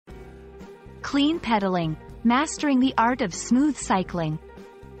Clean pedaling, mastering the art of smooth cycling.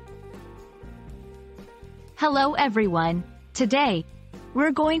 Hello everyone. Today,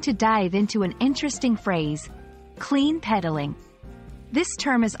 we're going to dive into an interesting phrase, clean pedaling. This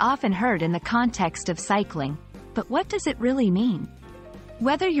term is often heard in the context of cycling, but what does it really mean?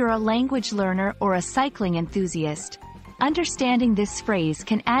 Whether you're a language learner or a cycling enthusiast, understanding this phrase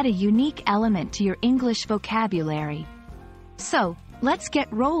can add a unique element to your English vocabulary. So, let's get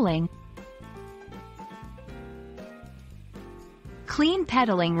rolling. Clean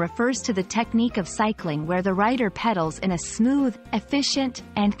pedaling refers to the technique of cycling where the rider pedals in a smooth, efficient,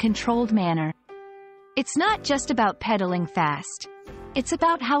 and controlled manner. It's not just about pedaling fast. It's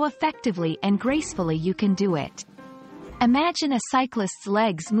about how effectively and gracefully you can do it. Imagine a cyclist's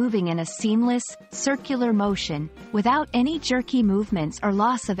legs moving in a seamless, circular motion, without any jerky movements or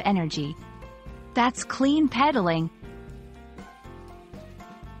loss of energy. That's clean pedaling.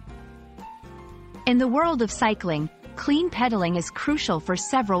 In the world of cycling, clean pedaling is crucial for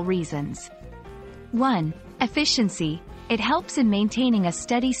several reasons. 1. Efficiency. It helps in maintaining a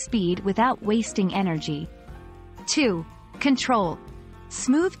steady speed without wasting energy. 2. Control.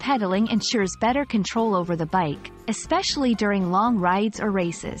 Smooth pedaling ensures better control over the bike, especially during long rides or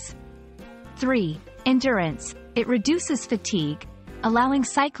races. 3. Endurance. It reduces fatigue, allowing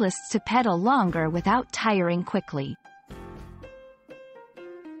cyclists to pedal longer without tiring quickly.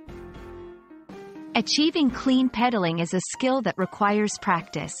 Achieving clean pedaling is a skill that requires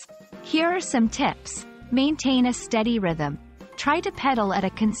practice. Here are some tips. Maintain a steady rhythm. Try to pedal at a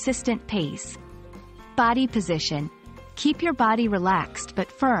consistent pace. Body position. Keep your body relaxed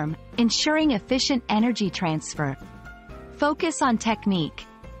but firm, ensuring efficient energy transfer. Focus on technique.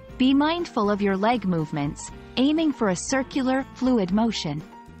 Be mindful of your leg movements, aiming for a circular, fluid motion.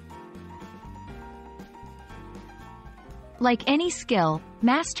 Like any skill,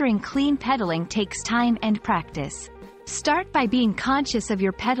 mastering clean pedaling takes time and practice. Start by being conscious of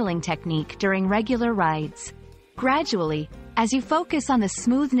your pedaling technique during regular rides. Gradually, as you focus on the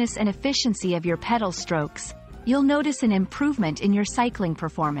smoothness and efficiency of your pedal strokes, you'll notice an improvement in your cycling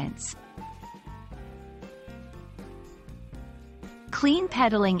performance. Clean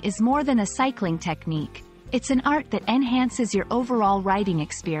pedaling is more than a cycling technique. It's an art that enhances your overall riding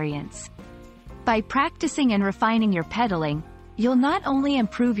experience. By practicing and refining your pedaling, you'll not only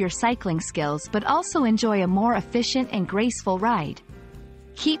improve your cycling skills but also enjoy a more efficient and graceful ride.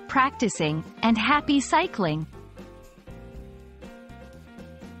 Keep practicing, and happy cycling!